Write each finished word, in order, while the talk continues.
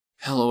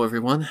Hello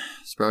everyone,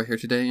 Sprout here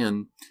today,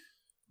 and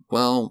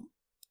well,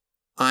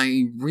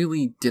 I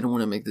really didn't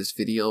want to make this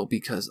video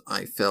because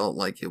I felt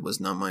like it was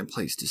not my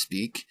place to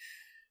speak,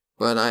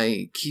 but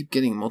I keep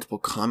getting multiple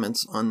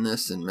comments on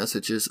this and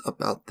messages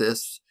about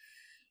this,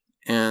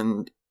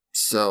 and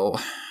so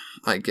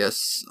I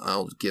guess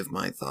I'll give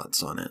my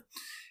thoughts on it.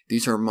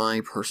 These are my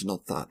personal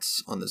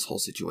thoughts on this whole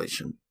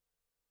situation.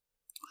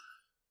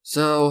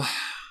 So,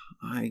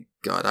 I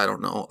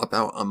don't know,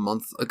 about a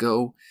month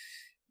ago,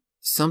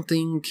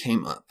 something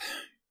came up,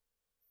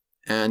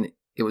 and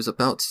it was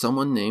about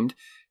someone named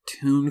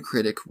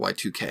ToonKritic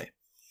Y2K.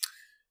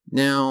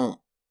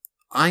 Now,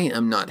 I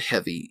am not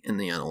heavy in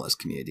the analyst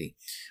community.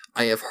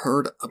 I have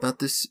heard about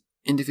this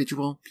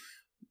individual,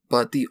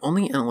 but the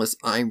only analysts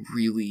I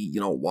really,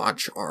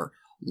 watch are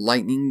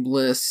Lightning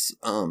Bliss,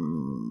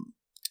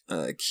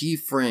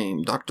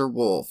 Keyframe, Dr.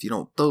 Wolf,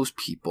 those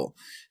people.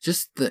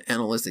 Just the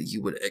analysts that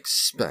you would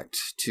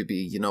expect to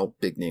be,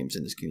 big names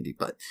in this community,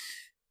 but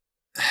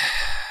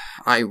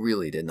I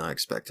really did not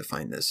expect to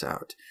find this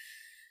out.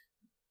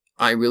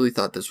 I really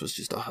thought this was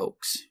just a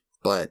hoax,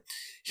 but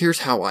here's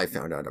how I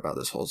found out about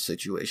this whole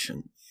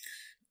situation.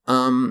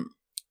 I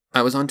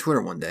was on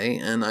Twitter one day,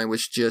 and I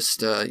was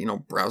just,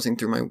 browsing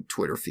through my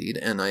Twitter feed,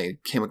 and I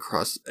came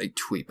across a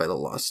tweet by the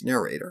Lost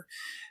Narrator,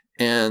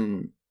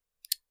 and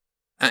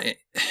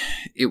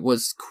it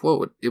was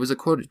a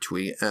quoted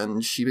tweet,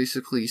 and she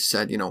basically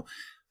said,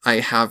 I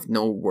have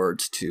no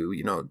words to,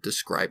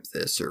 describe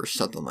this or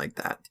something like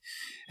that.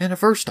 And at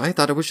first I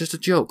thought it was just a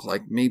joke,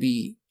 like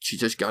maybe she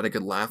just got a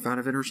good laugh out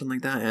of it or something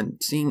like that. And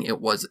seeing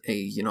it was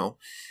a,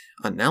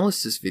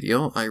 analysis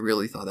video, I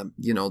really thought that,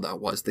 that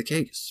was the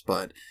case,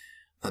 but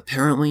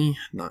apparently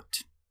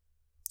not.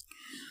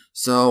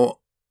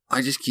 So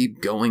I just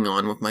keep going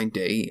on with my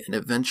day, and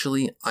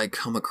eventually I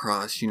come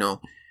across,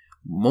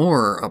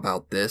 more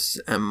about this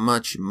and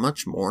much,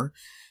 much more.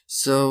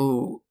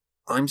 So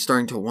I'm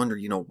starting to wonder,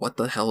 what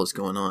the hell is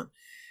going on?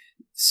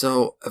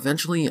 So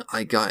eventually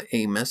I got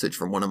a message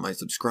from one of my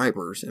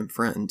subscribers and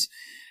friends,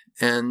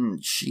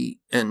 and he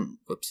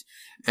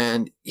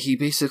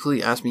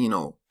basically asked me,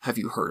 have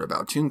you heard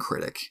about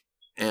ToonKritic?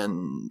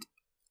 And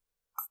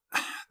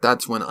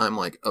that's when I'm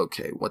like,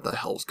 okay, what the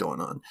hell's going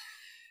on?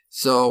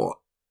 So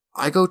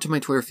I go to my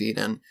Twitter feed,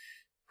 and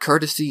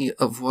courtesy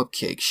of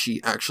Webcake,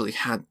 she actually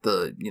had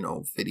the,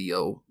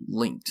 video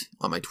linked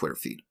on my Twitter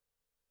feed.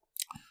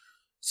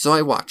 So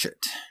I watch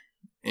it,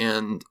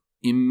 and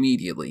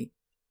immediately,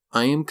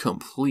 I am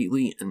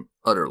completely and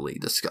utterly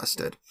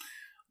disgusted.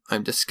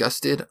 I'm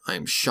disgusted,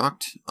 I'm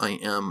shocked, I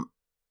am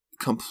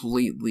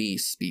completely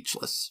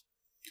speechless.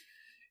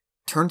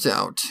 Turns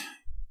out,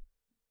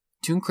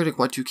 ToonKritic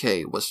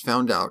Y2K was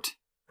found out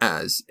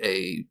as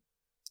a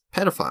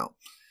pedophile.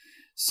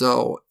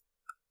 So,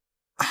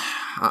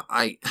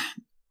 I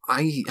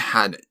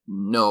had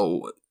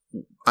no...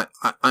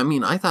 I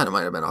mean, I thought it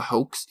might have been a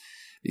hoax,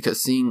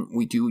 because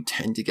we do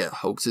tend to get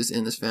hoaxes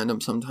in this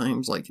fandom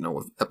sometimes, like,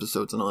 with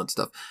episodes and all that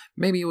stuff.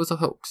 Maybe it was a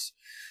hoax.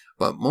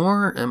 But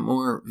more and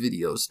more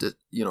videos did,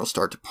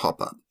 start to pop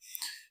up.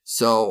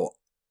 So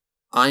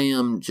I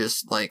am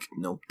just like,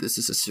 nope, this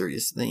is a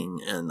serious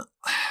thing. And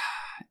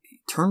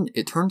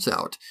it turns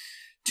out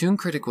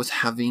ToonKritic was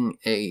having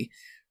a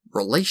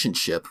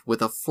relationship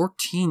with a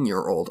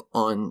 14-year-old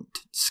on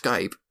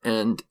Skype,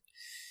 and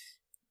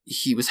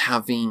he was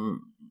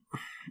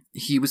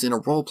in a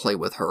roleplay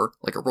with her,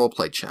 like a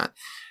roleplay chat,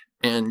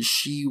 and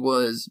she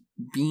was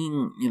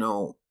being,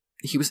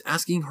 he was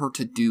asking her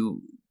to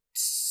do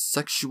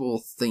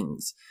sexual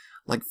things,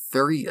 like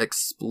very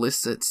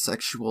explicit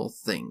sexual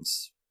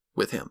things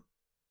with him.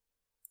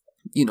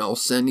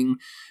 Sending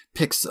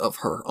pics of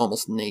her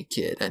almost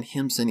naked, and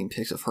him sending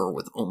pics of her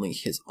with only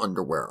his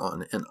underwear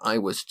on, and I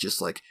was just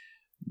like,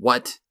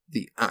 what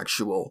the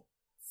actual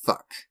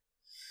fuck?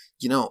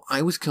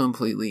 I was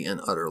completely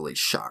and utterly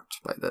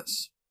shocked by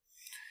this.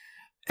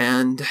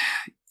 And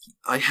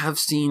I have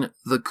seen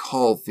the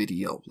call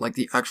video, like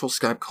the actual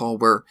Skype call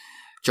where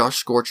Josh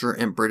Scorcher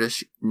and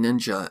British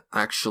Ninja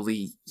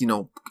actually,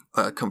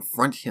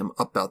 confront him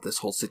about this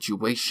whole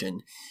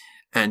situation.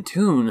 And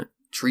Toon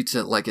treats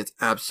it like it's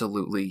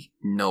absolutely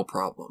no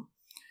problem.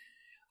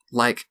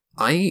 Like,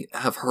 I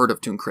have heard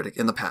of ToonKritic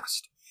in the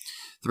past.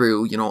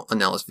 Through,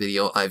 analysis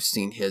video, I've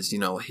seen his,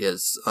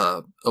 his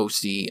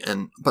OC,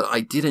 but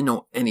I didn't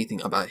know anything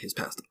about his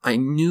past. I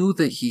knew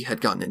that he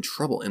had gotten in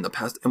trouble in the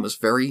past and was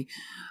very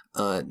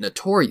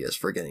notorious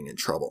for getting in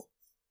trouble.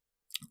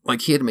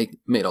 Like, he had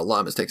made a lot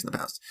of mistakes in the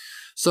past.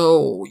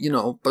 So,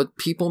 but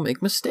people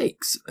make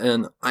mistakes,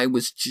 and I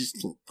was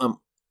just,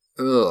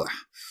 ugh.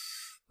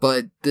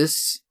 But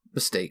this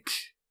mistake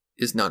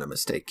is not a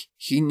mistake.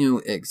 He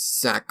knew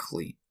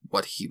exactly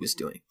what he was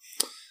doing.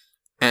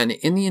 And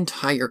in the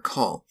entire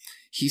call,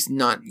 he's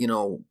not,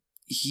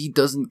 he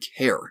doesn't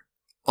care.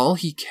 All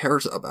he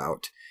cares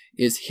about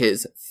is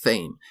his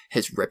fame,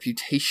 his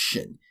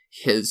reputation,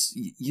 his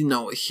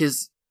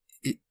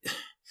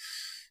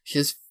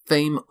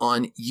fame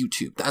on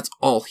YouTube. That's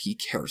all he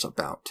cares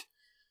about.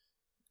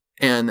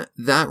 And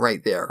that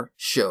right there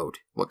showed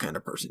what kind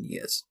of person he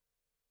is.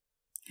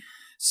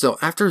 So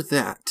after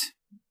that,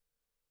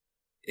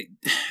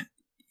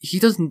 he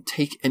doesn't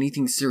take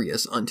anything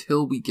serious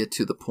until we get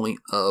to the point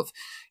of,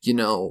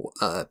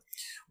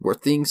 where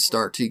things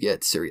start to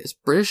get serious.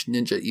 British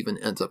Ninja even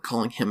ends up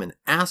calling him an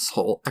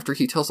asshole after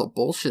he tells a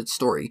bullshit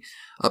story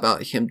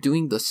about him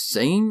doing the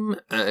same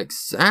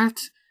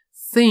exact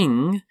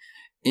thing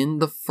in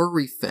the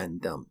furry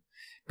fandom.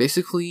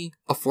 Basically,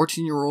 a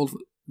 14-year-old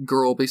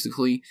girl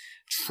basically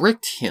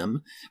tricked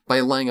him by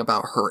lying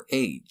about her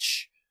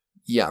age.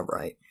 Yeah,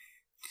 right.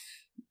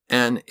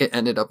 And it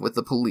ended up with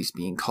the police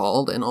being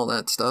called and all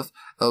that stuff.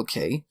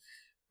 Okay.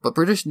 But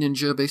British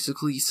Ninja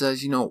basically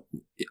says,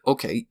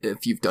 okay,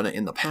 if you've done it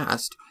in the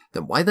past,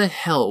 then why the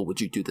hell would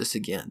you do this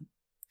again?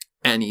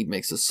 And he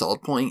makes a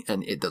solid point,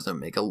 and it doesn't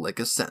make a lick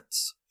of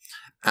sense.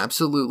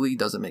 Absolutely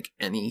doesn't make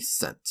any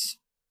sense.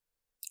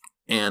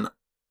 And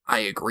I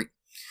agree.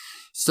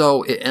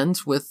 So it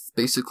ends with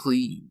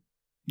basically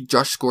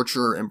Josh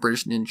Scorcher and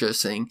British Ninja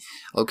saying,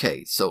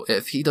 okay, so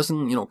if he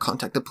doesn't,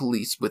 contact the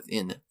police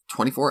within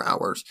 24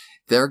 hours,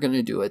 they're going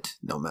to do it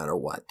no matter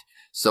what.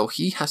 So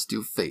he has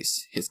to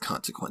face his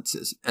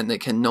consequences, and they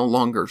can no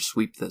longer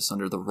sweep this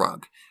under the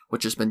rug,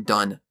 which has been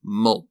done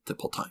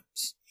multiple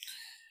times.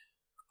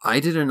 I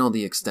didn't know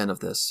the extent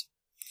of this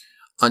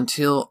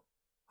until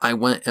I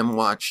went and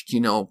watched,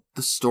 the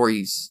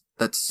stories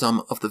that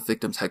some of the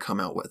victims had come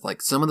out with.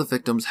 Like, some of the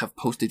victims have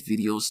posted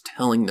videos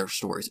telling their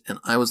stories, and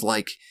I was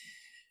like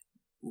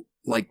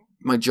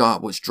my jaw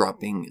was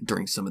dropping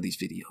during some of these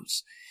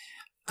videos.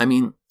 I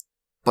mean,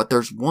 but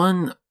there's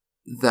one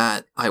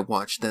that I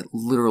watched that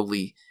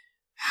literally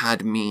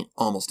had me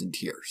almost in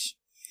tears.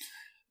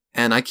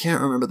 And I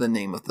can't remember the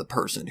name of the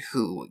person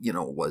who,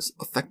 was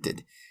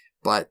affected.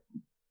 But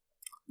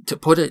to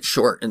put it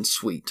short and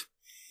sweet,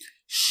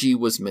 she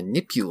was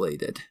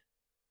manipulated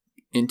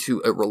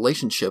into a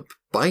relationship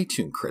by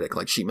ToonKritic.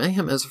 Like, she met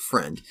him as a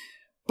friend,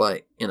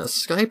 but in a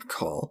Skype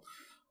call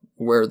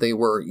where they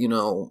were,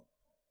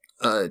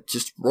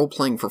 just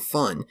role-playing for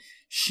fun,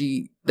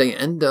 they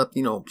end up,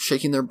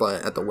 shaking their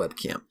butt at the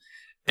webcam.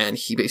 And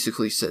he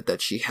basically said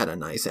that she had a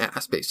nice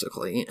ass,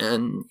 basically.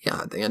 And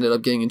yeah, they ended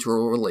up getting into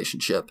a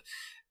relationship.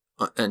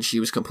 And she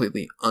was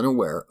completely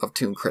unaware of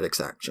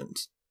ToonKritic's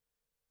actions.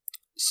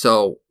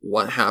 So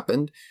what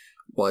happened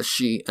was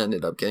she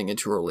ended up getting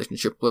into a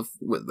relationship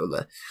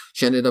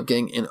she ended up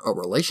getting in a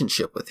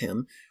relationship with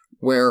him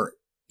where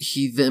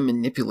he then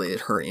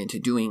manipulated her into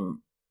doing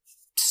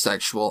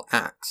sexual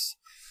acts.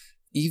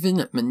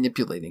 Even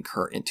manipulating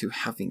her into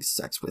having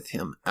sex with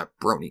him at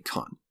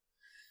BronyCon.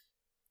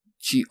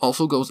 She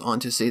also goes on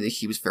to say that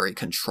he was very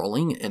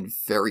controlling and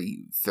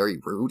very, very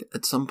rude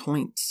at some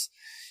points.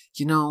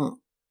 And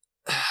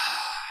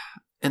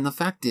the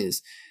fact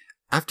is,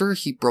 after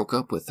he broke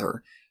up with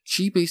her,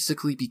 she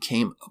basically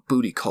became a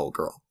booty call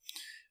girl,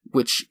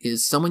 which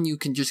is someone you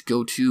can just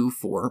go to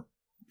for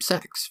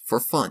sex, for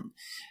fun,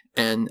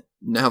 and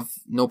have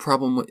no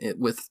problem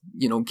with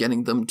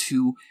getting them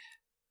to,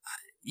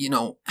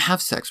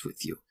 have sex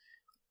with you.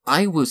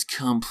 I was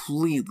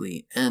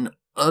completely and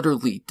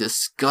utterly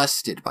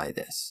disgusted by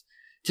this.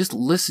 Just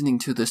listening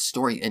to this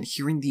story and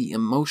hearing the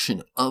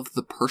emotion of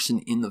the person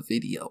in the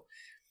video.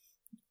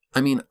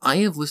 I mean, I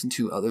have listened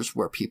to others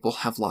where people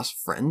have lost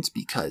friends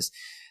because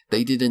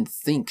they didn't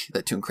think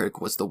that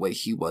ToonKritic was the way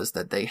he was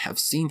that they have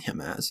seen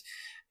him as.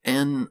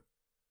 And,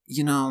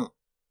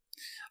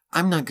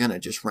 I'm not gonna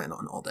just rant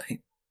on all day.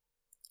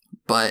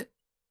 But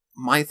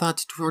my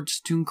thoughts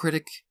towards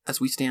ToonKritic as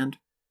we stand,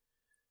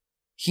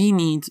 he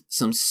needs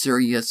some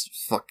serious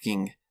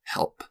fucking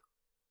help.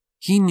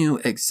 He knew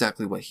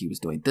exactly what he was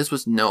doing. This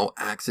was no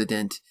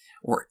accident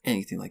or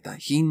anything like that.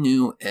 He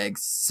knew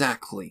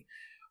exactly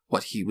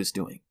what he was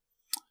doing.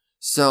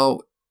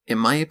 So, in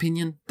my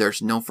opinion,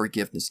 there's no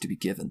forgiveness to be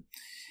given.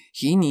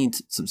 He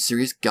needs some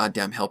serious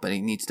goddamn help, and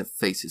he needs to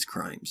face his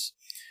crimes.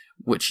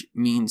 Which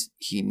means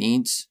he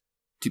needs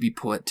to be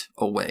put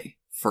away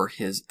for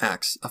his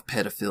acts of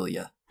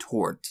pedophilia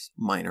towards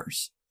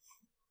minors.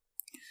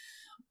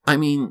 I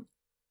mean,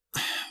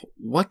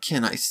 what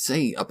can I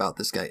say about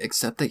this guy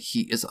except that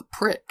he is a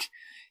prick?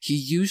 He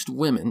used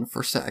women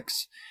for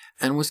sex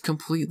and was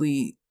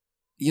completely,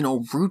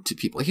 rude to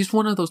people. He's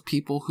one of those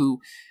people who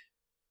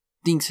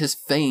thinks his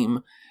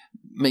fame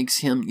makes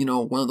him,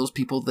 one of those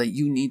people that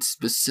you need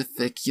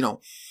specific,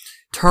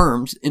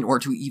 terms in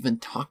order to even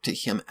talk to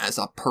him as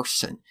a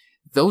person.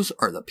 Those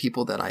are the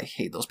people that I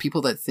hate. Those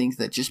people that think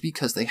that just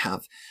because they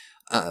have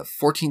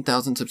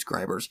 14,000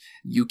 subscribers,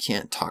 you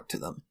can't talk to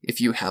them if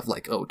you have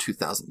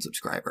 2,000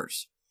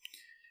 subscribers.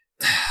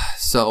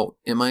 So,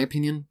 in my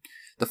opinion,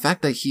 the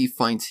fact that he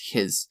finds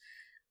his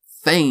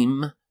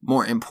fame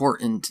more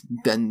important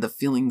than the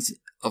feelings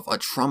of a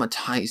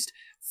traumatized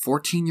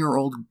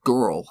 14-year-old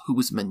girl who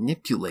was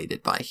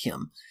manipulated by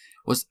him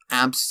was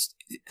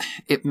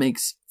it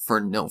makes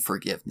for no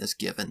forgiveness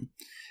given.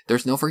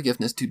 There's no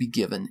forgiveness to be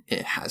given,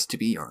 it has to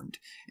be earned.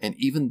 And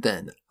even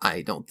then,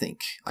 I don't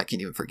think I can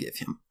even forgive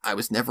him. I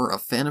was never a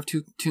fan of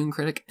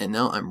ToonKritic, and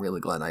now I'm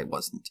really glad I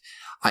wasn't.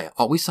 I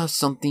always saw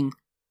something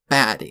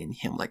bad in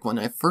him. Like when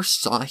I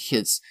first saw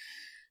his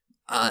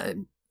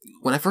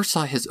when I first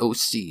saw his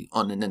OC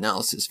on an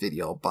analysis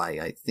video by,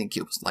 I think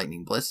it was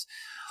Lightning Bliss,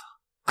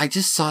 I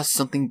just saw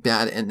something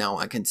bad, and now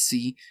I can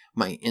see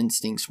my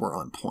instincts were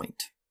on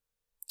point.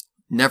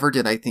 Never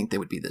did I think they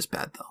would be this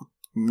bad, though.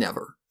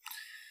 Never.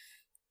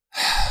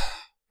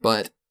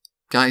 But,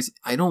 guys,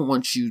 I don't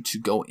want you to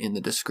go in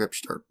the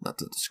description, or not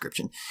the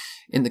description,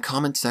 in the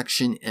comment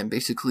section and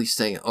basically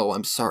say, oh,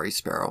 I'm sorry,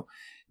 Sparrow.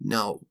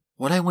 No,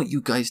 what I want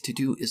you guys to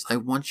do is I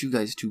want you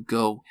guys to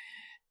go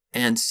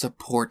and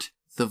support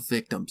the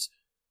victims.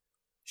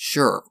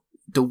 Sure,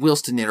 the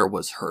Wilstonator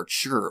was hurt.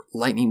 Sure,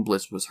 Lightning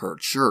Bliss was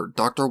hurt. Sure,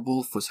 Dr.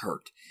 Wolf was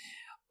hurt.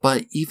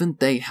 But even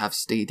they have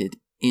stated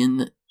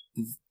in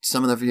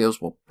some of the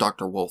videos, well,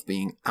 Dr. Wolf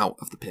being out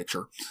of the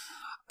picture,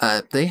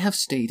 they have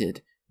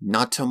stated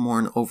not to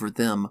mourn over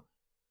them,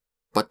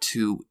 but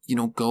to,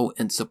 go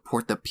and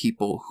support the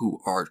people who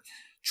are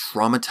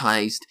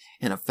traumatized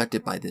and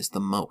affected by this the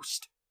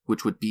most,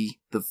 which would be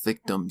the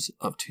victims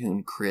of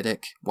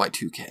ToonKritic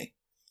Y2K.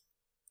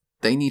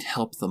 They need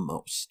help the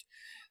most.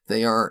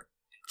 They are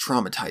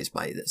traumatized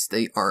by this.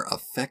 They are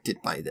affected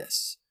by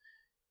this.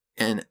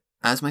 And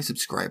as my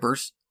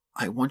subscribers,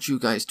 I want you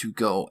guys to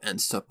go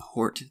and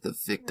support the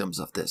victims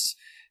of this.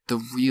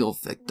 The real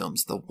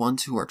victims, the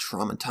ones who are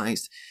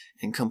traumatized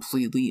and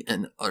completely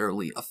and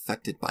utterly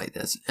affected by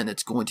this. And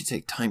it's going to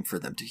take time for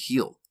them to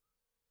heal.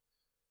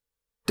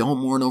 Don't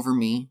mourn over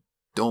me.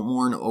 Don't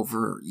mourn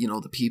over,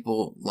 the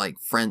people like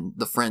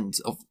the friends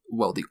of,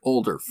 well, the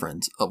older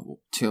friends of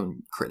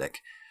ToonKritic.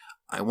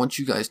 I want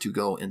you guys to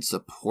go and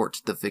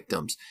support the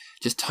victims.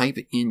 Just type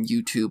in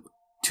YouTube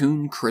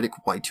ToonKritic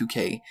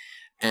Y2K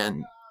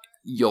and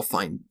you'll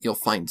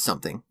find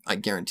something. I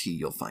guarantee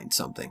you'll find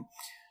something.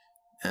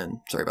 And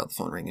sorry about the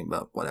phone ringing,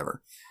 but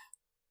whatever.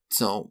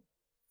 So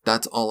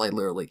that's all I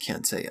literally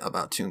can say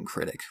about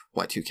ToonKritic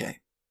Y2K.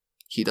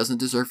 He doesn't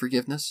deserve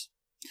forgiveness.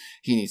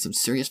 He needs some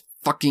serious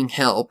fucking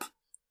help.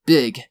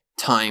 Big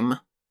time.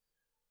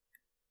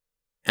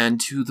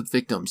 And to the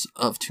victims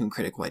of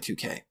ToonKritic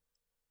Y2K.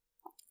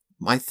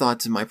 My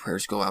thoughts and my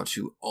prayers go out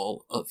to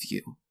all of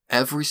you.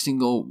 Every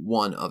single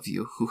one of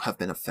you who have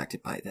been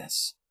affected by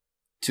this.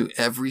 To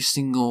every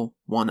single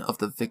one of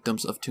the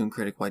victims of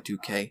ToonKritic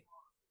Y2K,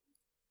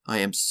 I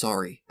am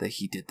sorry that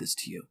he did this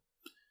to you.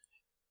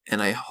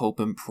 And I hope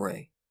and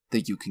pray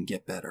that you can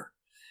get better.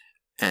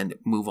 And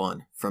move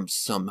on from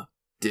some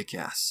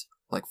dick-ass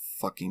like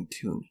fucking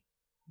Toon.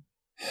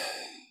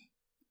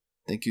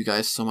 Thank you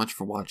guys so much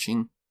for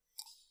watching.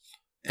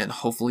 And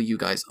hopefully you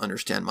guys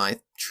understand my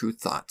true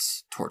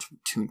thoughts towards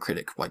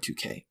ToonKritic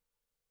Y2K.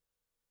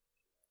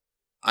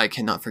 I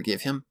cannot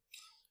forgive him,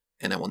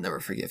 and I will never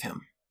forgive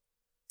him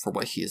for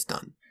what he has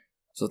done.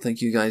 So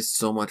thank you guys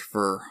so much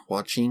for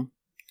watching,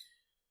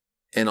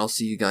 and I'll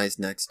see you guys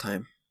next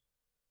time.